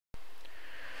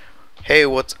Hey,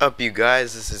 what's up, you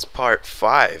guys? This is part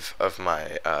 5 of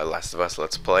my Last of Us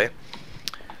Let's Play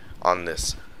on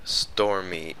this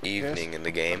stormy evening in the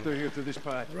game, through here through this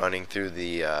pipe. running through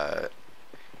the I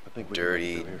think we can make it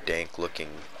dirty, through here. dank-looking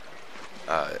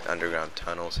underground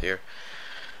tunnels here.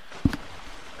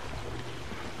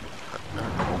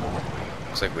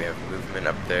 Looks like we have movement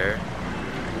up there.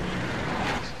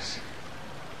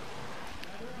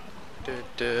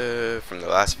 From the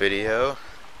last video.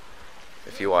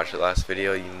 If you watched the last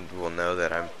video, you will know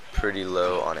that I'm pretty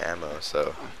low on ammo,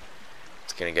 so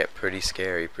it's gonna get pretty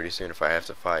scary pretty soon if I have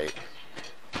to fight.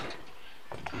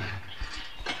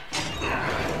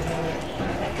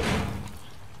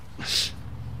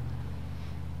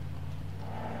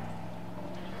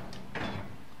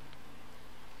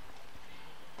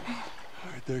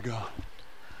 Alright, they're gone.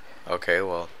 Okay,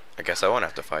 well, I guess I won't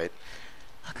have to fight.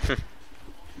 Look,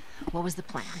 what was the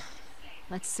plan?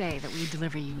 Let's say that we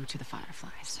deliver you to the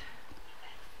Fireflies.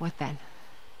 What then?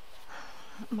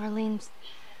 Marlene,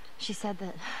 she said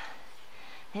that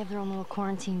they have their own little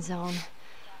quarantine zone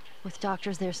with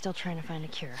doctors there still trying to find a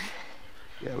cure.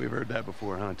 Yeah, we've heard that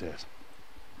before, huh, Tess?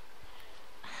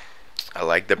 I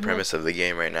like the premise of the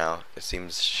game right now. It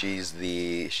seems she's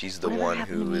the Whatever one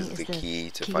happened who to me is the key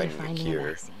to finding a finding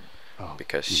cure, vaccine. Oh,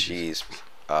 because Jesus. she's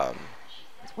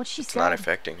That's what she it's said. not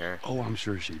affecting her. Oh, I'm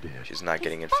sure she did. She's not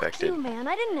getting Fuck infected. you, man.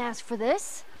 I didn't ask for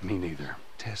this. Me neither.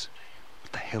 Tess,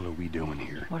 what the hell are we doing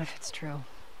here? What if it's true?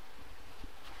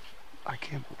 I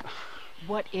can't...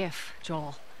 What if,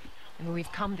 Joel? I mean,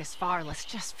 we've come this far. Let's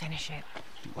just finish it.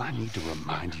 Do I need to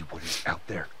remind you what is out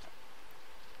there?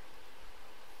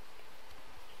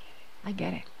 I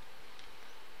get it.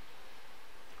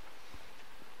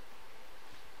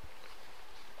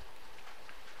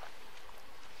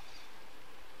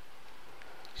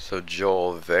 So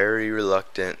Joel very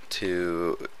reluctant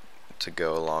to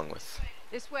go along with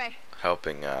This way.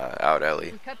 helping out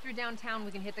Ellie. We cut through downtown,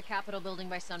 we can hit the Capitol building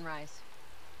by sunrise.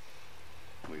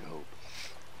 We hope.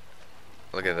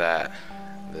 Look at that.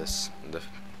 The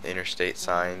interstate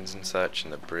signs and such,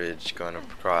 and the bridge going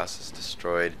across is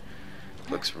destroyed.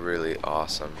 Looks really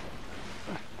awesome.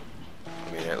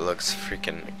 I mean, it looks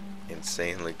freaking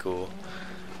insanely cool.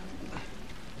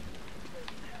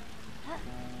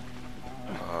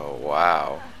 Oh,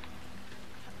 wow.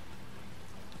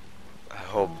 The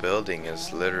whole building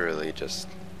is literally just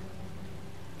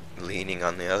leaning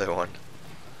on the other one.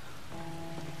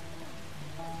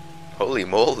 Holy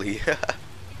moly.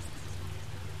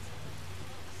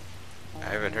 I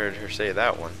haven't heard her say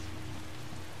that one.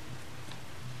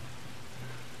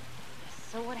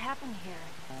 So what happened here?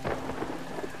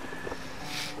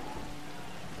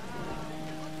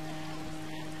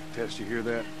 Tess, you hear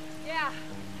that? Yeah.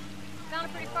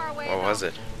 Sounded pretty far away. What though. was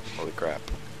it? Holy crap.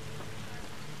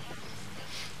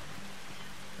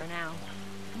 For now.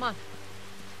 Come on.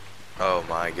 Oh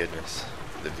my goodness.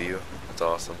 The view. That's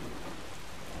awesome.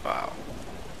 Wow.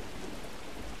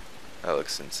 That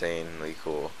looks insanely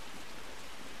cool.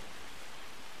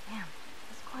 Damn,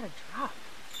 that's quite a drop.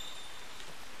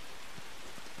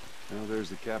 Well, there's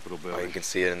the Capitol Oh, building. you can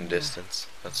see it in the distance.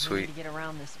 That's We need sweet. to get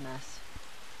around this mess.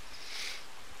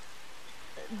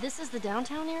 This is the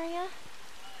downtown area?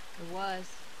 It was.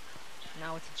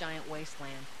 Now it's a giant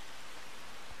wasteland.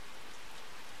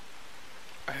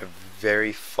 I have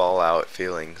very Fallout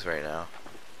feelings right now.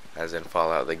 As in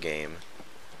Fallout the game.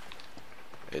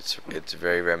 It's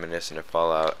very reminiscent of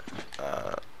Fallout.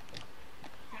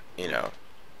 You know,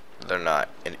 they're not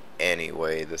in any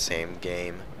way the same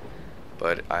game,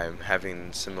 but I'm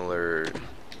having similar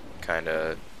kind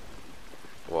of,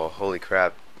 well, holy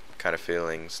crap kind of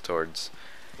feelings towards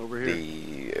Over here.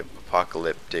 the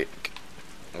apocalyptic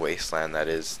wasteland that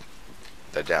is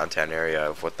the downtown area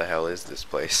of what the hell is this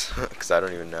place? Because I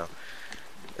don't even know.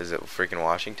 Is it freaking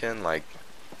Washington? Like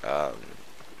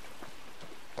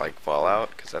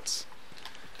Fallout? Because that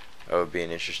would be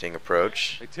an interesting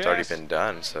approach. Hey, It's already Tess. been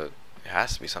done, so it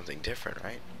has to be something different,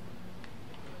 right?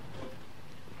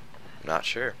 I'm not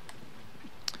sure.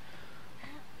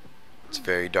 It's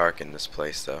very dark in this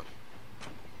place, though.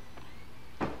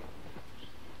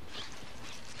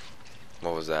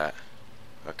 What was that?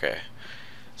 Okay.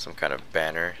 Some kind of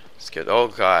banner. It's good. Oh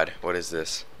god, what is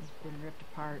this? It's been ripped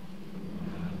apart.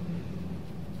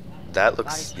 That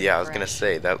looks, Body's yeah, I was fresh. gonna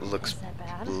say, that looks Is that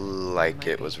bad? like Might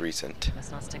it be. was recent.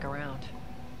 Let's not stick around.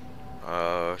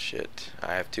 Oh shit.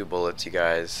 I have 2 bullets, you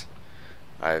guys.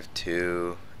 I have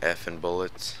 2 effing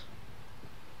bullets.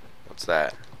 What's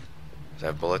that? Is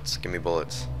that bullets? Give me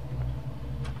bullets.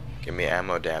 Give me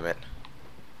ammo, damn it.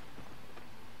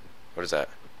 What is that?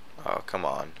 Oh, come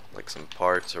on. Like some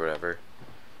parts or whatever.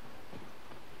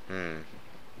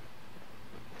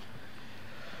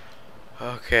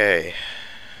 Okay,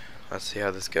 let's see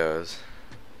how this goes.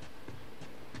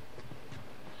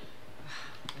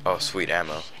 Oh, sweet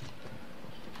ammo.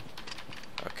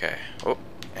 Okay. Oh,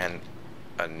 and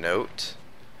a note.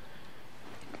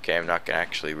 Okay, I'm not gonna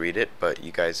actually read it, but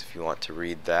you guys, if you want to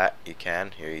read that, you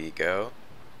can. Here you go.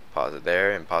 Pause it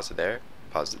there and pause it there.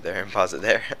 Pause it there and pause it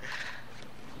there.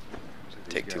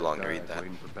 Take too long to read that.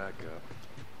 Waiting for backup.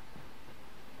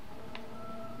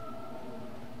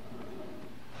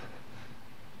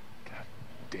 God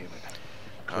damn it.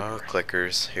 Oh,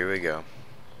 clickers. Here we go.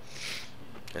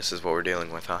 This is what we're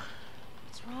dealing with, huh?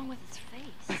 What's wrong with its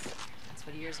face? That's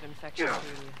what years of infection do to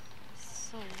you.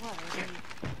 So what? Are they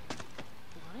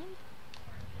blind?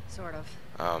 Sort of.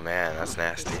 Oh man, that's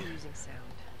nasty. It's using sound.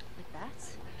 Like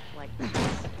bats? Like this.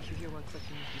 If you hear one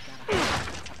clicking, you gotta hide.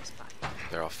 That's how they spot you.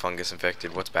 They're all fungus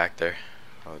infected. What's back there?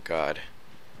 Oh god.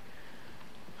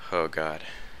 Oh god.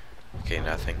 Okay,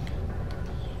 nothing.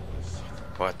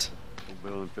 What? The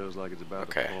building feels like it's about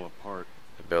Okay. to fall apart.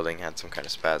 The building had some kind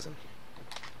of spasm.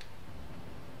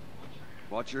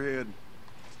 Watch your head.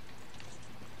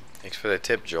 Thanks for the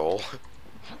tip, Joel.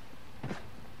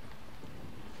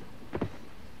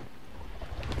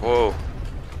 Whoa.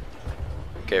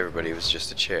 Okay, everybody, it was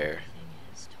just a chair.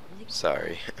 It's totally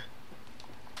Sorry.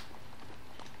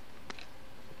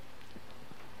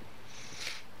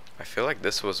 I feel like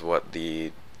this was what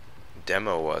the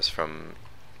demo was from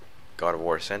God of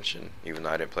War Ascension. Even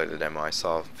though I didn't play the demo, I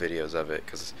saw videos of it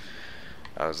because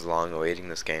I was long awaiting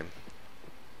this game.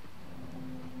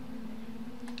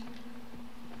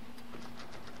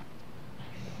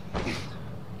 Give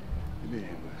me a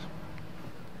hand with this.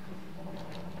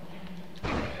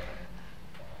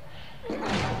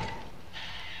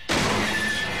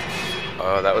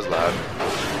 Oh, that was loud.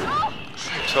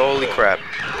 Holy crap.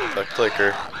 The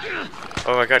clicker.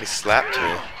 Oh my god, he slapped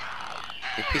me.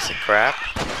 You piece of crap.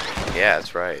 Yeah,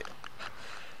 that's right.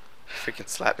 Freaking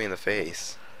slapped me in the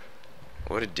face.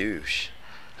 What a douche.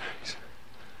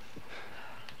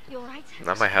 You alright?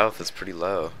 Now my health is pretty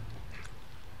low.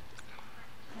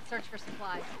 Let's search for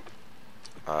supplies.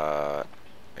 I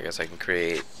guess I can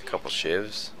create a couple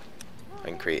shivs. I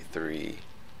can create 3.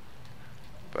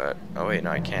 But, oh wait,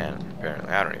 no I can't. Apparently,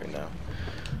 I don't even know.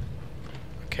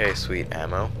 Okay, sweet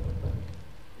ammo.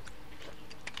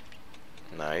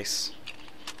 Nice.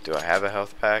 Do I have a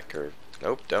health pack or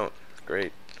nope, don't.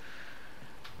 Great.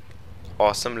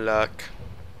 Awesome luck.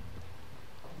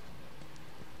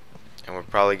 And we're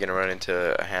probably gonna run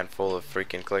into a handful of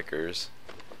freaking clickers.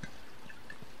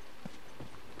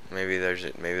 Maybe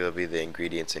there'll be the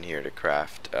ingredients in here to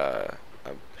craft a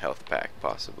health pack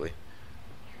possibly.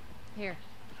 Here.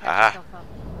 Aha. Patch yourself up.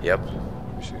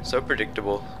 Yep. So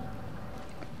predictable.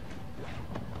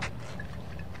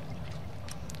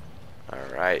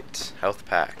 Alright, health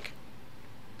pack.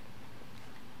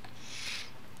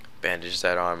 Bandage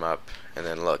that arm up, and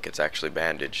then look, it's actually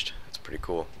bandaged. It's pretty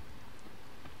cool.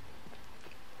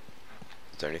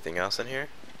 Is there anything else in here?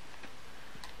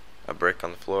 A brick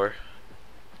on the floor.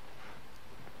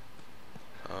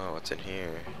 Oh, what's in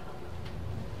here?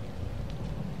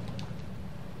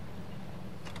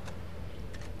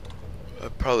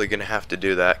 I'm probably gonna have to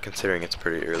do that considering it's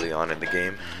pretty early on in the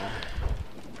game.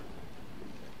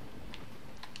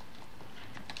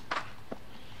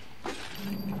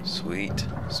 Sweet.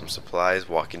 Some supplies,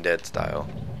 Walking Dead style.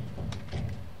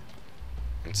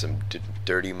 And some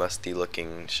dirty, musty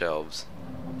looking shelves.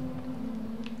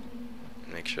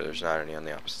 Make sure there's not any on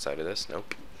the opposite side of this.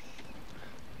 Nope.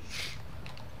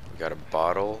 We got a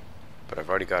bottle, but I've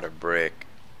already got a brick.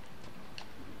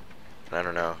 And I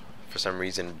don't know. For some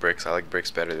reason, bricks, I like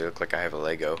bricks better. They look like I have a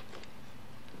Lego.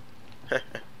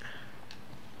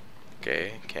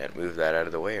 Okay, can't move that out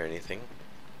of the way or anything.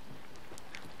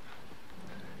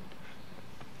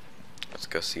 Let's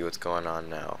go see what's going on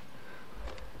now.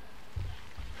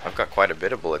 I've got quite a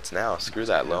bit of bullets now. Screw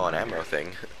that low on ammo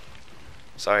thing.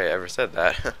 Sorry I ever said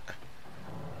that.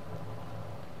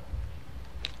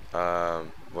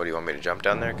 What do you want me to jump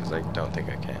down there? Because I don't think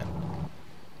I can.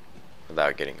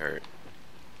 Without getting hurt.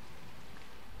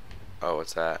 Oh,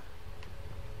 what's that?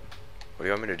 What do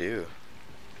you want me to do?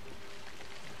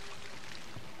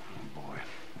 Oh boy.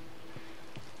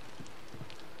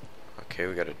 Okay,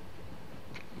 we gotta...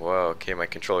 Whoa, okay, my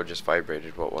controller just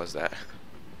vibrated. What was that?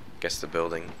 Guess the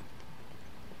building.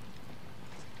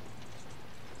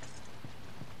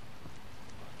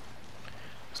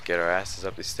 Let's get our asses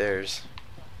up these stairs.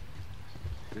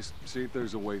 Just see if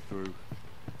there's a way through.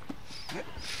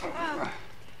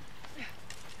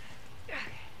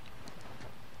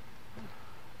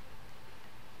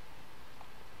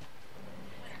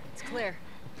 It's clear.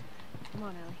 Come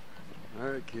on, Ellie.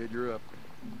 All right, kid, you're up.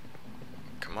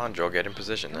 Come on, Joel, get in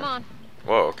position Come then. on.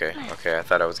 Whoa, okay. Okay, I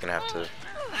thought I was gonna have to,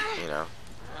 you know,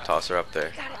 toss her up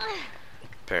there.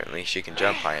 Apparently she can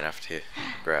jump high enough to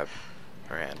grab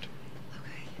her hand.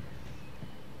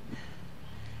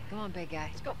 Come on, big guy.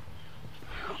 Let's go.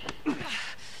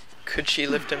 Could she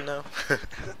lift him though?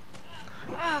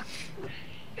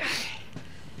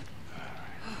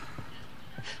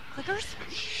 Clickers?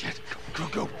 Shit.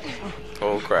 Go.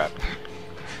 Oh crap.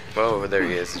 Whoa, there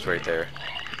he is. He's right there.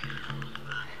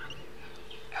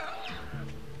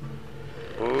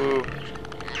 Ooh.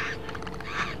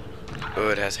 Ooh,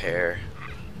 it has hair.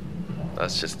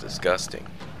 That's just disgusting.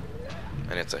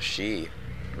 And it's a she,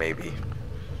 maybe.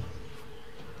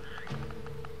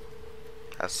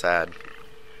 That's sad.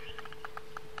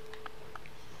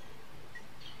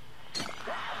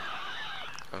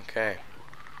 Okay.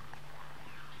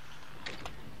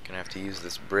 Gonna have to use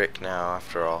this brick now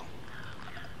after all.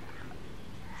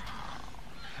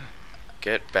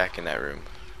 Get back in that room.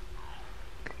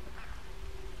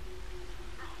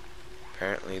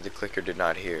 Apparently the clicker did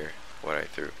not hear what I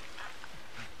threw.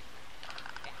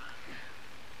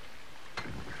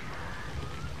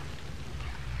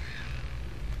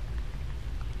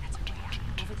 That's a way out.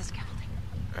 Over the scaffolding.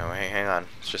 Oh, hang on.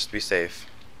 Let's just be safe.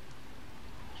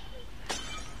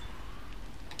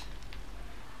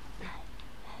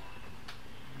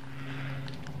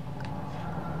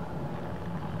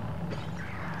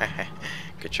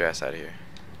 Get your ass out of here.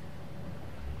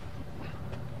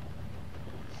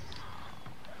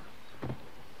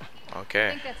 I Okay.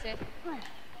 think that's it.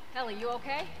 Ellie, you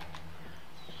okay?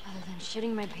 Other than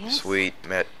shooting my pants? Sweet.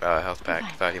 Met health pack.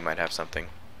 Fine. Thought he might have something.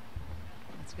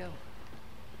 Let's go.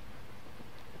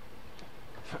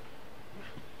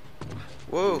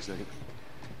 Whoa. Wait a second.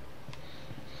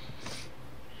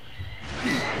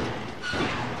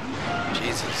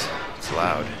 Jesus. It's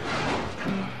loud.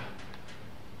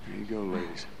 Here you go,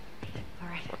 ladies. All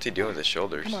right. What's he doing with his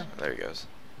shoulders? Come on. There he goes.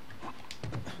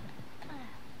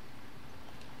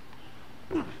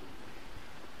 The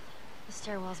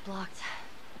stairwell's blocked.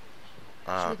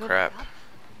 Oh, Should we go crap. back up?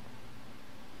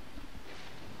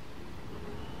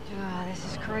 Ah, this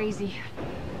is crazy.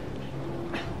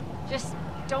 Just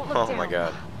don't look Oh down. my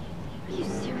god. Are you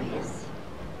serious?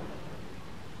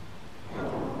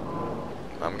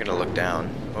 I'm gonna look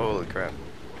down. Holy crap.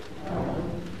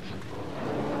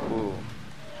 Ooh.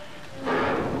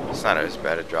 It's not as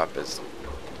bad a drop as...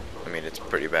 I mean, it's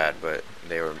pretty bad, but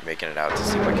they were making it out to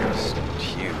seem like it was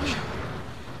huge.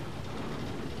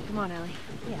 Come on, Ellie.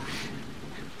 Yeah.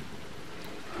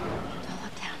 Don't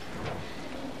look down.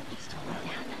 Just don't look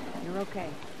down. You're okay.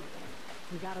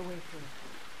 We got a way through.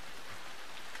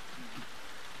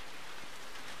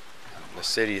 The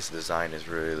city's design is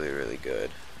really, really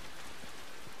good.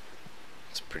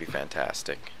 It's pretty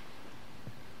fantastic.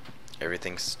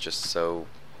 Everything's just so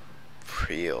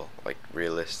real, like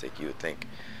realistic. You would think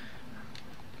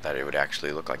that it would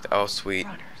actually look like that. Oh, sweet.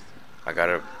 I got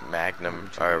a magnum,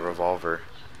 or a revolver.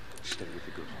 Stay with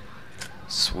the girl.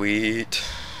 Sweet.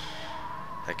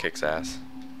 That kicks ass.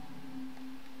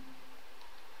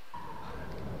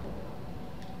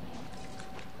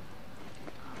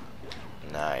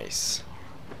 Nice.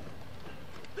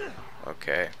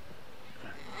 Okay.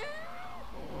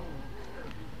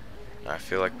 I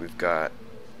feel like we've got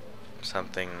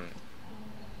something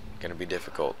gonna be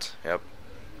difficult. Yep.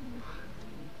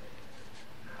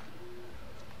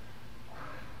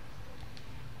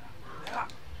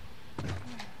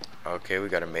 Okay, we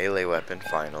got a melee weapon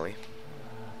finally.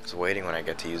 I was waiting when I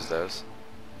get to use those.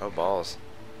 Oh, balls.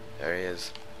 There he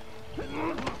is.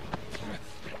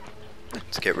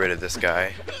 Let's get rid of this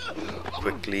guy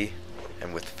quickly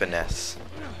and with finesse.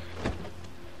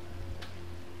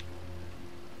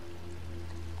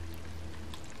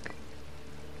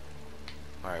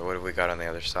 Alright, what have we got on the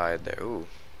other side there? Ooh.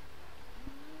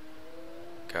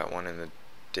 Got one in the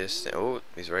distance. Oh,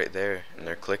 he's right there. And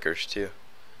they're clickers too.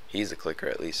 He's a clicker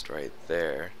at least right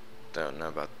there. Don't know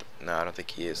about... No, I don't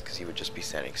think he is, because he would just be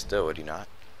standing still, would he not?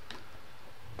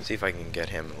 See if I can get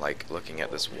him, like, looking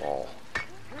at this wall.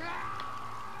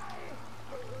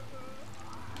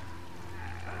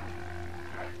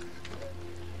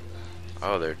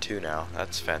 Oh, there are two now.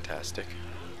 That's fantastic.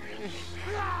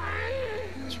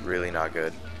 It's really not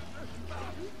good.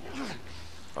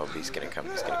 Oh, he's gonna come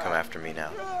after me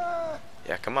now.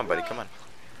 Yeah, come on, buddy, come on.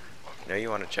 I know you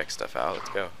want to check stuff out. Let's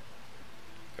go.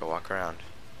 Go walk around.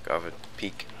 Go have a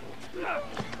peek.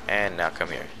 And now come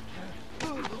here.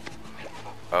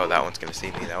 Oh, that one's gonna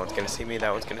see me. That one's gonna see me.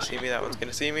 That one's gonna see me. That one's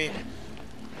gonna see me.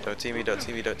 Don't see me. Don't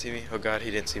see me. Don't see me. Oh God, he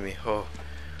didn't see me. Oh.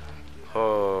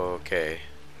 Okay.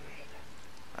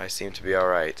 I seem to be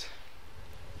alright.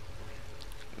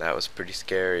 That was pretty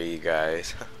scary, you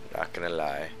guys. Not gonna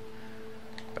lie.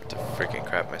 About to freaking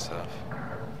crap myself.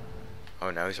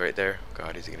 Oh, now he's right there.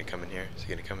 God, is he gonna come in here? Is he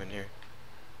gonna come in here?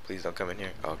 Please don't come in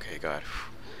here. Okay, God.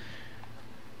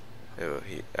 Ew,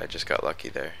 I just got lucky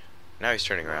there. Now he's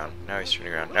turning around. Now he's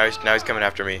turning around. Now he's coming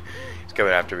after me. He's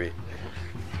coming after me.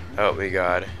 Oh my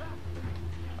God.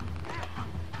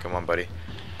 Come on, buddy.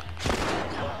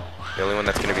 The only one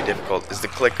that's gonna be difficult is the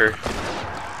clicker.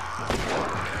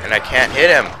 And I can't hit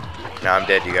him. Now I'm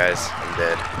dead, you guys. I'm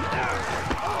dead.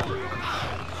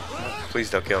 Please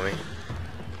don't kill me.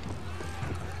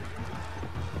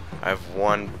 I have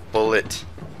one bullet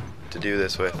to do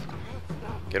this with.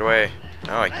 Get away.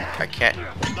 No, I can't.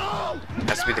 It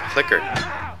has to be the clicker.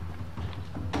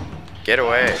 Get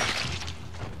away.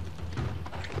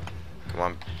 Come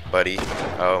on, buddy.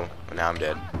 Oh, now I'm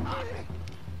dead.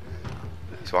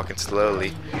 He's walking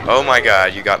slowly. Oh my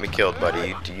God, you got me killed,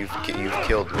 buddy. You've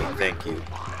killed me. Thank you.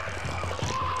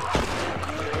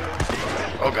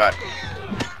 Oh God.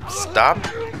 Stop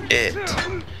it.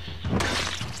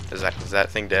 Is that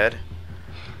thing dead?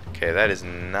 Okay, that is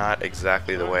not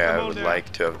exactly the way I would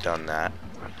like to have done that.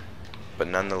 But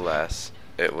nonetheless,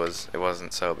 it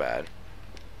wasn't so bad.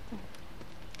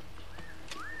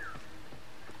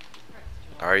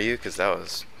 Are you? Because that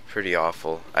was pretty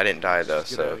awful. I didn't die though,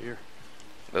 so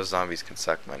those zombies can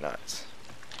suck my nuts.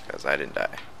 Because I didn't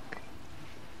die.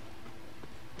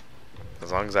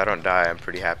 As long as I don't die, I'm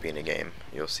pretty happy in a game.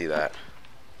 You'll see that.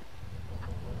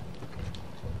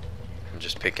 I'm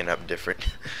just picking up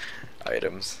different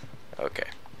items. Okay.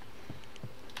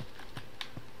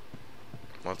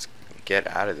 Let's get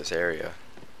out of this area.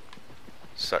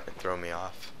 It's starting to throw me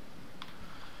off.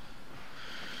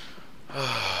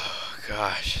 Oh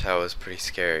gosh, that was pretty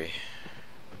scary.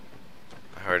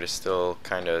 My heart is still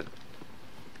kind of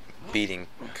beating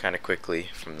kind of quickly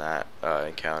from that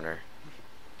encounter.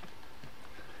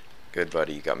 Good,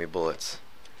 buddy, you got me bullets.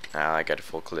 Now I got a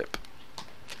full clip.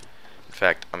 In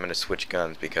fact, I'm gonna switch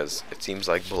guns because it seems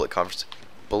like bullet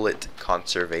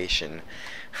conservation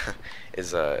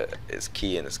is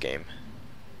key in this game.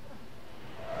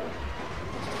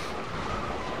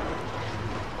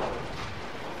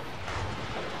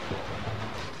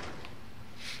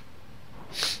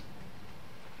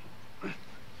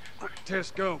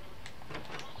 Tess, go.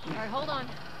 Alright, hold on.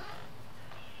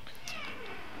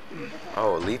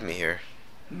 Oh, leave me here.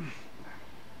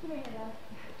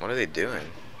 What are they doing?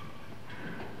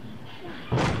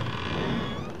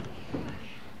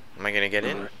 Am I gonna get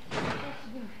in?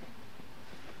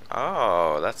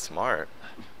 Oh, that's smart.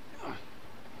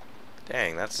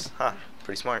 Dang, that's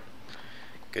pretty smart.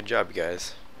 Good job, you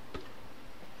guys.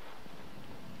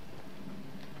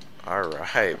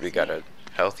 Alright, we got a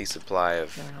healthy supply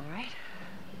of Doing all right?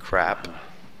 crap.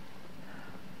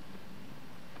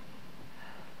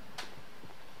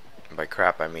 And by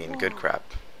crap, I mean good crap.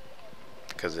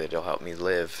 Because it'll help me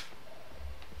live.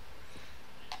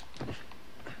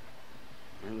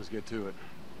 Well, let's get to it.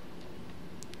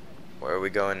 Where are we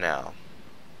going now?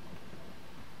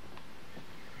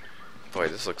 Boy,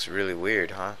 this looks really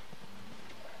weird, huh?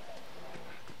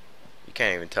 You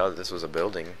can't even tell that this was a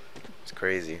building. It's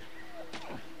crazy.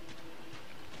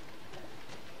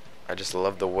 I just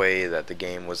love the way that the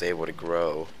game was able to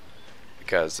grow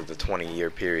because of the 20-year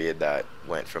period that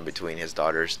went from between his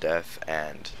daughter's death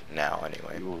and now,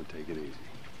 anyway. You want to take it easy.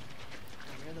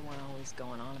 You're the one always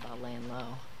going on about laying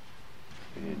low.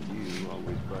 And you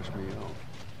always brush me off.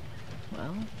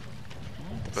 Well,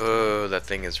 Oh, that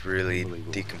thing is really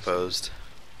decomposed.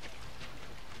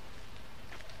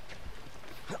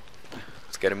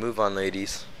 Let's get a move on,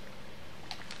 ladies.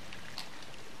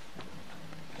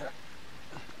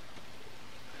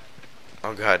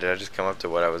 Oh God, did I just come up to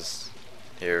what I was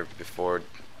here before?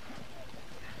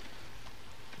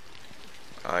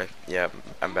 Yeah,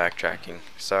 I'm backtracking.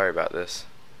 Sorry about this.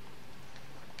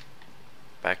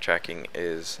 Backtracking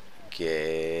is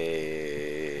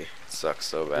gay. It sucks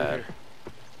so bad. I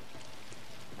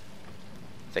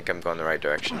think I'm going the right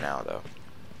direction now, though.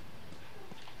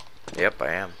 Yep,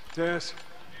 I am. Tess,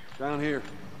 down here.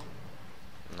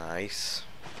 Nice.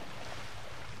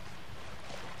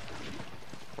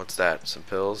 What's that? Some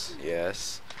pills?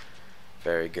 Yes.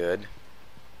 Very good.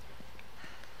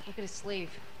 look at his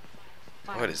sleeve.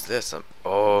 What is this?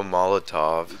 Oh,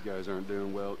 Molotov. These guys aren't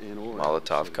doing well in or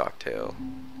Molotov cocktail.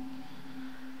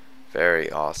 Very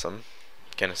awesome.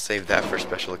 Gonna save that for a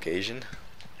special occasion.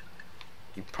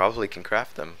 You probably can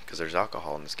craft them because there's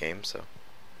alcohol in this game, so.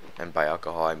 And by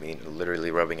alcohol I mean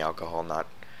literally rubbing alcohol, not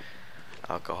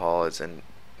alcohol as in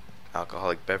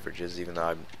alcoholic beverages, even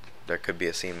though there could be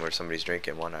a scene where somebody's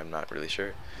drinking one, I'm not really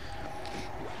sure.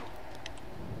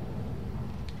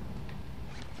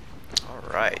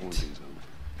 Alright. Quarantine's over.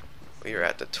 We are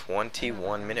at the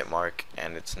 21-minute mark,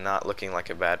 and it's not looking like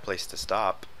a bad place to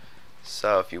stop.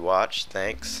 So if you watched,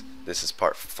 thanks. This is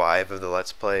part 5 of the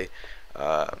Let's Play.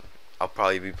 I'll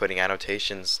probably be putting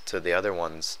annotations to the other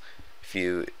ones. If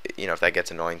if that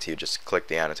gets annoying to you, just click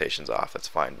the annotations off. That's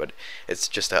fine. But it's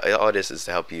just all it is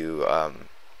to help you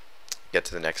get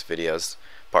to the next videos.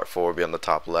 Part 4 will be on the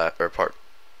top left, or part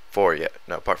 4 yet.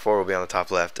 No, part 4 will be on the top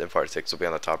left, and part 6 will be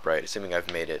on the top right, assuming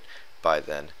I've made it by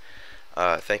then.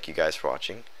 Thank you guys for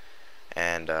watching,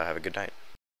 and have a good night.